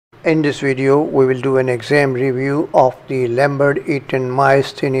In this video, we will do an exam review of the Lambert Eaton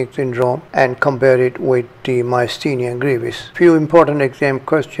Myasthenic Syndrome and compare it with the Myasthenia gravis. Few important exam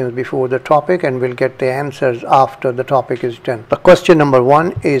questions before the topic, and we'll get the answers after the topic is done. The question number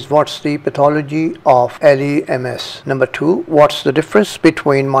 1 is, what's the pathology of LEMS? Number 2, what's the difference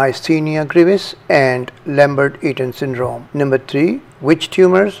between Myasthenia gravis and Lambert Eaton Syndrome? Number 3, which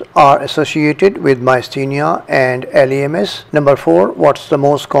tumors are associated with Myasthenia and LEMS? Number 4, what's the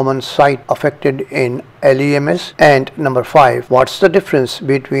most common site affected in LEMS? And number 5, what's the difference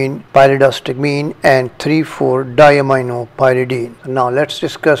between pyridostigmine and 3,4-diaminopyridine? Now let's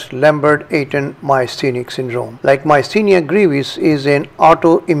discuss Lambert Eaton Myasthenic Syndrome. Like Myasthenia gravis is an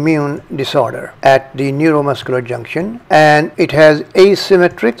autoimmune disorder at the neuromuscular junction, and it has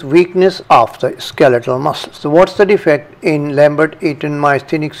asymmetric weakness of the skeletal muscles. So what's the defect in Lambert Eaton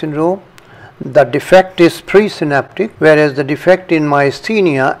Myasthenic Syndrome? The defect is presynaptic, whereas the defect in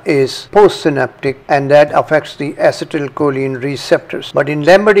Myasthenia is postsynaptic, and that affects the acetylcholine receptors. But in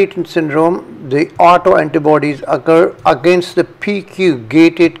Lambert Eaton Syndrome, the autoantibodies occur against the PQ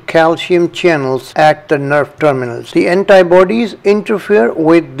gated calcium channels at the nerve terminals. The antibodies interfere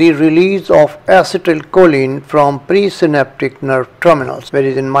with the release of acetylcholine from presynaptic nerve terminals,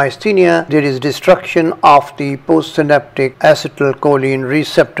 whereas in Myasthenia there is destruction of the postsynaptic acetylcholine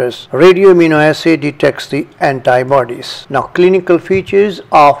receptors. Radioimmunoassay detects the antibodies. Now, clinical features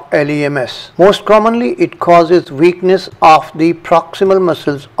of LEMS. Most commonly, it causes weakness of the proximal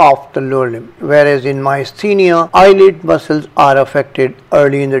muscles of the lower limb, whereas in Myasthenia, eyelid muscles are affected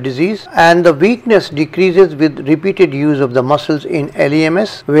early in the disease, and the weakness decreases with repeated use of the muscles in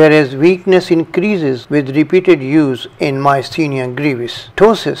LEMS, whereas weakness increases with repeated use in Myasthenia gravis.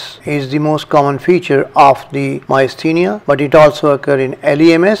 Ptosis is the most common feature of the Myasthenia, but it also occurs in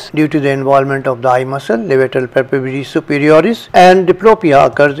LEMS due to the involvement of the eye muscle, levator palpebrae superioris, and diplopia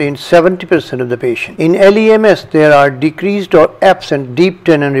occurs in 70% of the patient. In LEMS, there are decreased or absent deep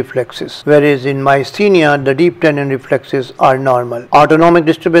tendon reflexes, whereas in Myasthenia, the deep tendon reflexes are normal. Autonomic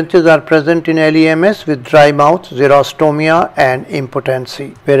disturbances are present in LEMS with dry mouth, xerostomia, and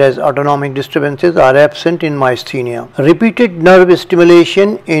impotency, whereas autonomic disturbances are absent in Myasthenia. Repeated nerve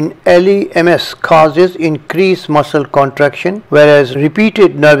stimulation in LEMS causes increased muscle contraction, whereas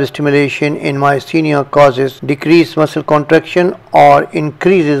repeated nerve stimulation in Myasthenia causes decreased muscle contraction or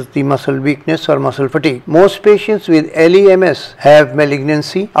increases the muscle weakness or muscle fatigue. Most patients with LEMS have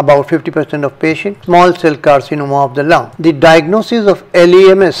malignancy, about 50% of patients, small cell carcinoma of the lung. The diagnosis of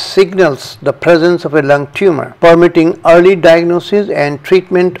LEMS signals the presence of a lung tumor, permitting early diagnosis and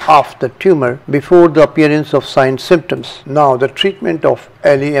treatment of the tumor before the appearance of signs symptoms. Now, the treatment of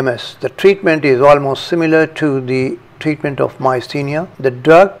LEMS. The treatment is almost similar to the treatment of Myasthenia. The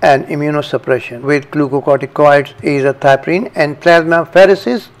drug and immunosuppression with glucocorticoids, azathioprine, and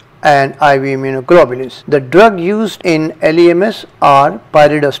plasmapheresis and IV immunoglobulins. The drug used in LEMS are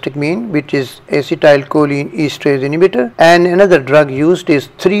pyridostigmine, which is acetylcholine esterase inhibitor, and another drug used is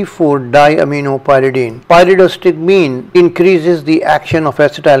 3,4-diaminopyridine. Pyridostigmine increases the action of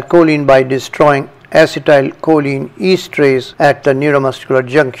acetylcholine by destroying acetylcholine esterase at the neuromuscular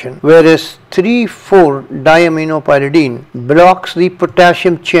junction, whereas 3,4-diaminopyridine blocks the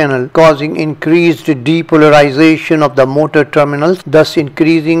potassium channel, causing increased depolarization of the motor terminals, thus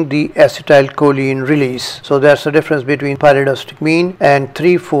increasing the acetylcholine release. So that's the difference between pyridostigmine and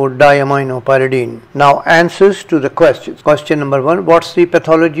 3,4-diaminopyridine. Now, answers to the questions. Question number 1, what's the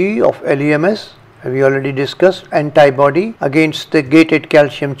pathology of LEMS? We already discussed antibody against the gated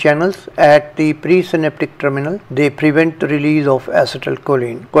calcium channels at the presynaptic terminal. They prevent the release of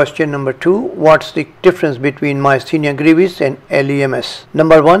acetylcholine. Question number 2, what's the difference between Myasthenia gravis and LEMS?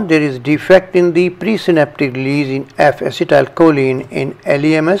 Number 1, there is defect in the presynaptic release in F-acetylcholine in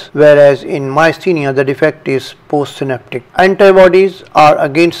LEMS, whereas in Myasthenia the defect is postsynaptic. Antibodies are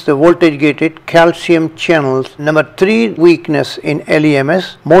against the voltage gated calcium channels. Number 3, weakness in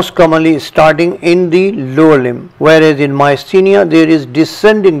LEMS, most commonly starting in the lower limb, whereas in Myasthenia there is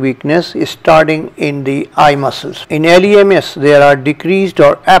descending weakness starting in the eye muscles. In LEMS there are decreased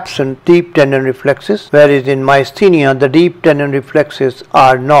or absent deep tendon reflexes, whereas in Myasthenia the deep tendon reflexes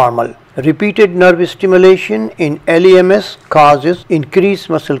are normal. Repeated nerve stimulation in LEMS causes increased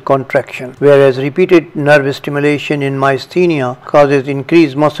muscle contraction, whereas repeated nerve stimulation in Myasthenia causes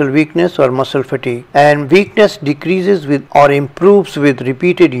increased muscle weakness or muscle fatigue. And weakness decreases with or improves with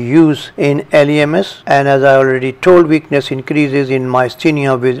repeated use in LEMS, and as I already told, weakness increases in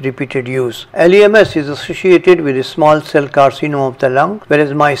Myasthenia with repeated use. LEMS is associated with a small cell carcinoma of the lung,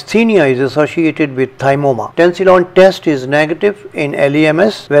 whereas Myasthenia is associated with thymoma. Tensilon test is negative in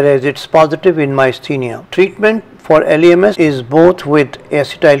LEMS, whereas it's positive in Myasthenia. Treatment for LEMS is both with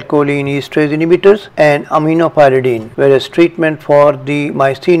acetylcholine esterase inhibitors and aminopyridine, whereas treatment for the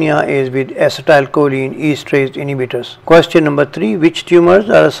myasthenia is with acetylcholine esterase inhibitors. Question number 3. Which tumors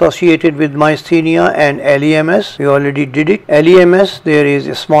are associated with myasthenia and LEMS? We already did it. LEMS, there is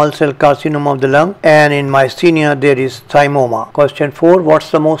a small cell carcinoma of the lung, and in myasthenia there is thymoma. Question 4. What's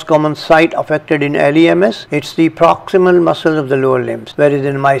the most common site affected in LEMS? It's the proximal muscles of the lower limbs, whereas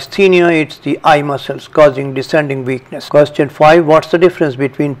in myasthenia it's the eye muscles causing descending weakness. Question 5. What's the difference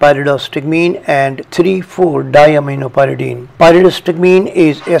between pyridostigmine and 3,4-diaminopyridine? Pyridostigmine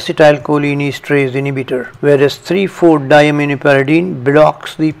is acetylcholine esterase inhibitor, whereas 3,4-diaminopyridine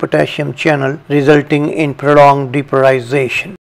blocks the potassium channel, resulting in prolonged depolarization.